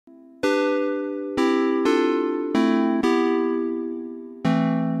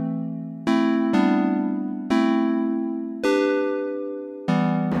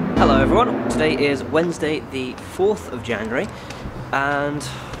Hello everyone, today is Wednesday the 4th of January and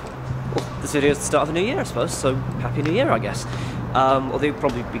well, this video is the start of a new year I suppose, so Happy New Year I guess. Although you'll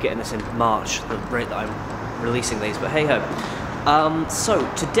probably be getting this in March, the rate that I'm releasing these, but hey ho.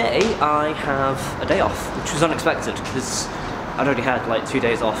 So today I have a day off, which was unexpected because I'd already had like 2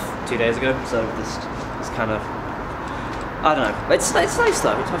 days off 2 days ago, so this kind of, I don't know, it's nice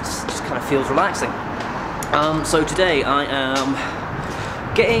though, it just kind of feels relaxing. So today I am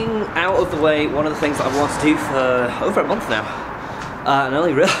getting out of the way one of the things that I've wanted to do for over a month now, and I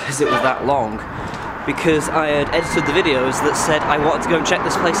only realised it was that long because I had edited the videos that said I wanted to go and check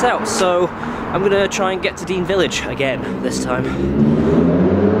this place out, so I'm going to try and get to Dean Village again this time.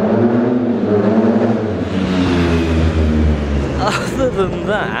 Other than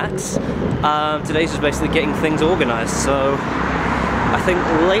that, today's just basically getting things organised, so I think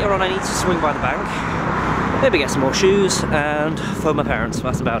later on I need to swing by the bank, maybe get some more shoes, and phone my parents.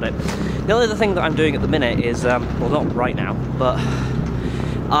 That's about it. The only other thing that I'm doing at the minute is, well, not right now, but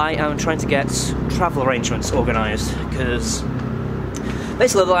I am trying to get travel arrangements organised, because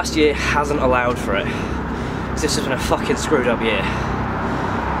basically the last year hasn't allowed for it. This has been a fucking screwed up year.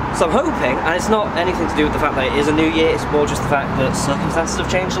 So I'm hoping, and it's not anything to do with the fact that it is a new year, it's more just the fact that circumstances have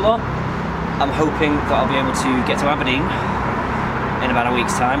changed a lot. I'm hoping that I'll be able to get to Aberdeen in about a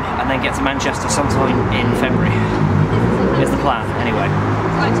week's time, and then get to Manchester sometime in February. Is the plan, anyway.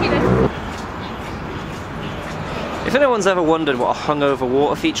 If anyone's ever wondered what a hungover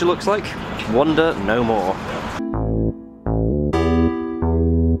water feature looks like, wonder no more.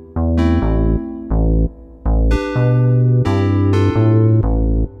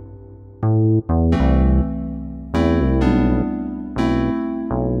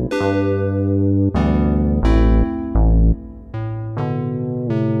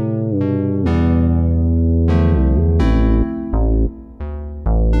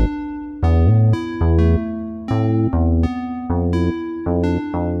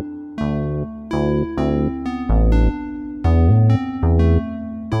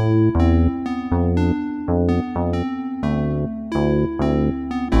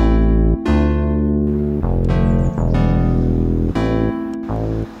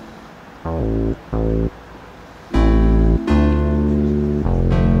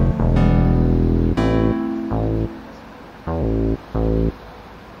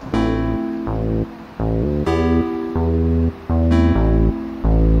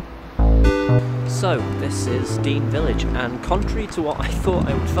 So, this is Dean Village, and contrary to what I thought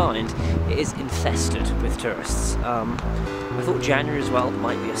I would find, it is infested with tourists. I thought January as well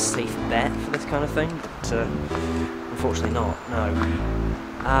might be a safe bet for this kind of thing, but unfortunately not, no.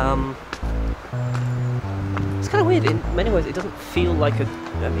 It's kind of weird, in many ways it doesn't feel like a,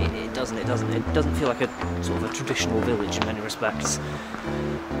 I mean it doesn't feel like a sort of a traditional village in many respects.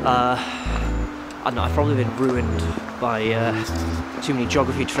 I don't know, I've probably been ruined by too many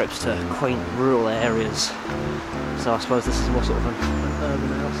geography trips to quaint rural areas, so I suppose this is more sort of an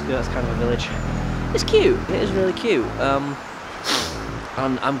urban outskirts kind of a village. It's cute, it is really cute, and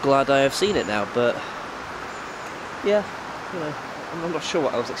I'm glad I have seen it now, but yeah, you know, I'm not sure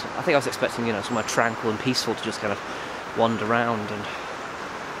what I was expecting. I think I was expecting, you know, somewhere tranquil and peaceful to just kind of wander around,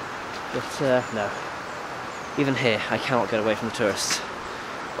 but no, even here I cannot get away from the tourists.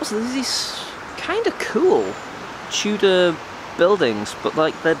 Also, there's these kind of cool Tudor buildings, but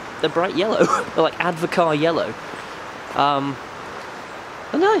like they're bright yellow. They're like Advocar yellow.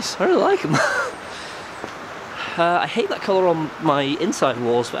 They're nice. I really like them. I hate that colour on my inside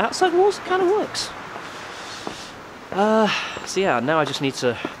walls, but outside walls it kind of works. So yeah, now I just need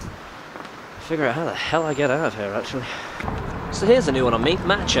to figure out how the hell I get out of here, actually. So here's a new one on me,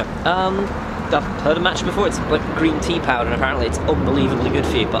 matcha. I've heard of matcha before. It's like green tea powder, and apparently it's unbelievably good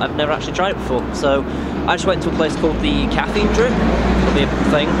for you, but I've never actually tried it before. So I just went to a place called the Caffeine Drip, the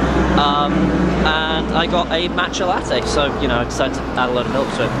thing, and I got a matcha latte. So, you know, I decided to add a load of milk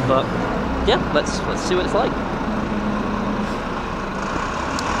to it. But yeah, let's see what it's like.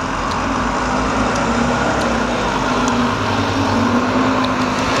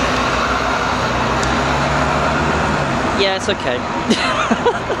 Yeah, it's okay.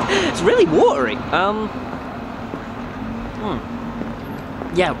 It's really watery.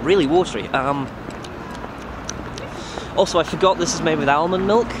 Yeah, really watery. Also, I forgot this is made with almond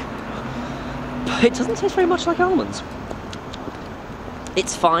milk, but it doesn't taste very much like almonds.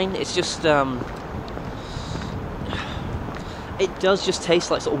 It's fine. It's just it does just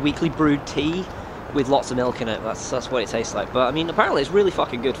taste like sort of weekly brewed tea with lots of milk in it. That's what it tastes like. But I mean, apparently it's really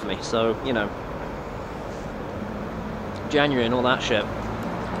fucking good for me. So, you know, January and all that shit,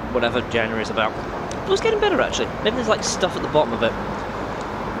 whatever January is about, it was getting better actually. Maybe there's like stuff at the bottom of it.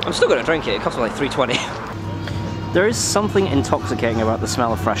 I'm still gonna drink it. It costs me like $3.20. There is something intoxicating about the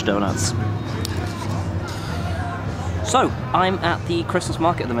smell of fresh donuts. So, I'm at the Christmas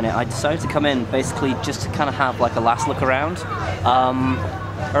market at the minute. I decided to come in basically just to kind of have like a last look around.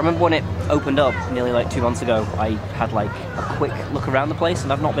 I remember when it opened up nearly like 2 months ago, I had like a quick look around the place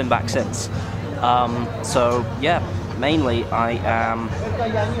and I've not been back since. So yeah, mainly I am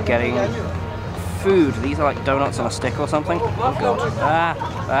getting food. These are like donuts on a stick or something. Oh god.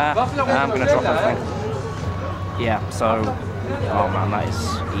 I'm gonna drop everything. Yeah, so, oh man, that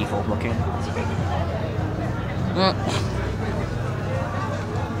is evil looking.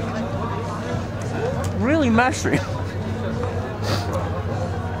 Really messy.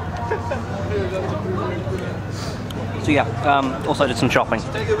 So yeah, also did some shopping.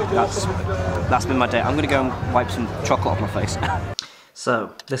 That's been my day. I'm gonna go and wipe some chocolate off my face.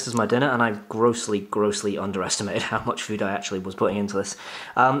 So, this is my dinner, and I've grossly underestimated how much food I actually was putting into this.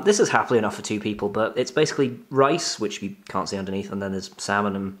 This is happily enough for 2 people, but it's basically rice, which you can't see underneath, and then there's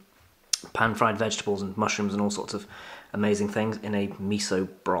salmon and pan-fried vegetables and mushrooms and all sorts of amazing things in a miso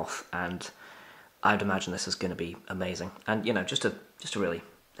broth, and I'd imagine this is going to be amazing. And, you know, just to really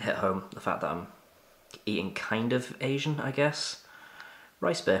hit home the fact that I'm eating kind of Asian, I guess.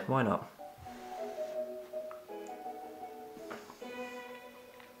 Rice beer, why not?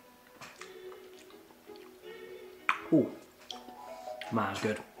 Ooh, man, that's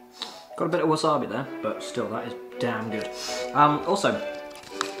good. Got a bit of wasabi there, but still, that is damn good. Also,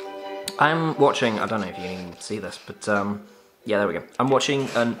 I'm watching, I don't know if you can even see this, but yeah, there we go. I'm watching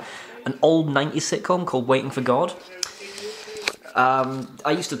an old 90s sitcom called Waiting for God.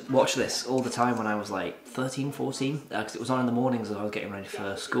 I used to watch this all the time when I was like 13, 14, because it was on in the mornings as I was getting ready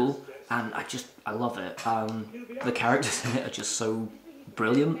for school, and I love it. The characters in it are just so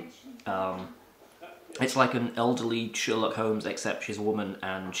brilliant. It's like an elderly Sherlock Holmes, except she's a woman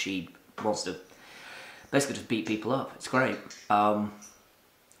and she wants to basically just beat people up. It's great.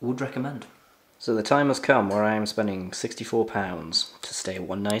 Would recommend. So the time has come where I am spending £64 to stay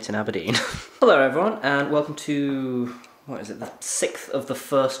one night in Aberdeen. Hello everyone, and welcome to, what is it, the 6th of the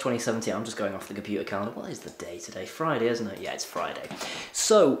 1st, 2017. I'm just going off the computer calendar. What is the day today? Friday, isn't it? Yeah, it's Friday.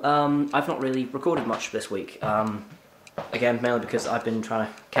 So, I've not really recorded much this week. Again, mainly because I've been trying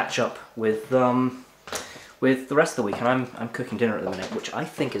to catch up with the rest of the week, and I'm cooking dinner at the minute, which I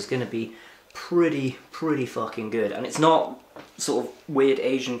think is going to be pretty fucking good. And it's not sort of weird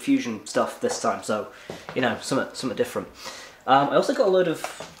Asian fusion stuff this time, so, you know, something different. I also got a load of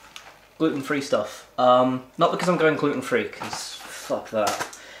gluten-free stuff. Not because I'm going gluten-free, because fuck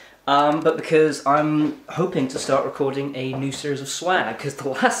that. But because I'm hoping to start recording a new series of swag, because the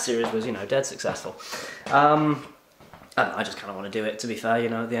last series was, you know, dead successful. I just kind of want to do it, to be fair, you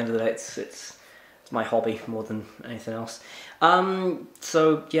know, at the end of the day, it's my hobby more than anything else.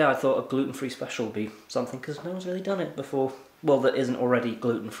 So, yeah, I thought a gluten-free special would be something, because no one's really done it before. Well, that isn't already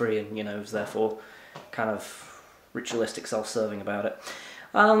gluten-free and, you know, is therefore kind of ritualistic self-serving about it.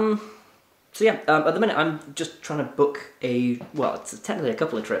 So yeah, at the minute I'm just trying to book it's technically a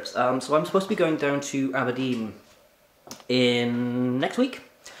couple of trips. So I'm supposed to be going down to Aberdeen in next week.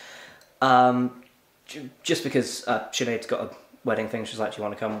 Just because Sinead's got a wedding thing, she's like, do you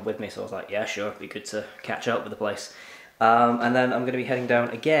want to come with me? So I was like, yeah, sure, it'd be good to catch up with the place. And then I'm going to be heading down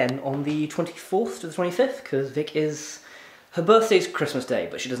again on the 24th to the 25th, because her birthday's Christmas Day,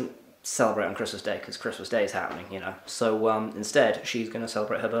 but she doesn't celebrate on Christmas Day, because Christmas Day is happening, you know. So instead, she's going to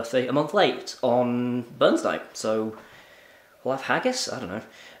celebrate her birthday a month late on Burns Night. So we'll have haggis? I don't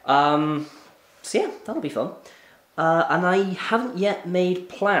know. So yeah, that'll be fun. And I haven't yet made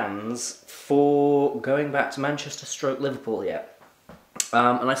plans for going back to Manchester / Liverpool yet.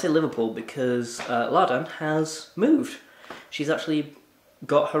 And I say Liverpool because Ladan has moved. She's actually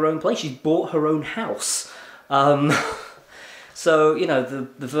got her own place. She's bought her own house. So, you know,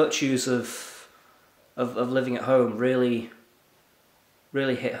 the virtues of living at home really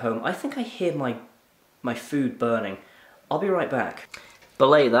hit home. I think I hear my food burning. I'll be right back.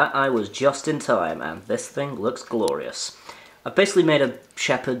 Belay that, I was just in time, and this thing looks glorious. I've basically made a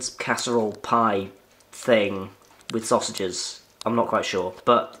shepherd's casserole pie thing with sausages. I'm not quite sure,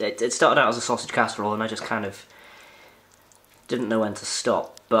 but it started out as a sausage casserole, and I just kind of didn't know when to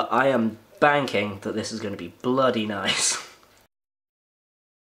stop. But I am banking that this is going to be bloody nice.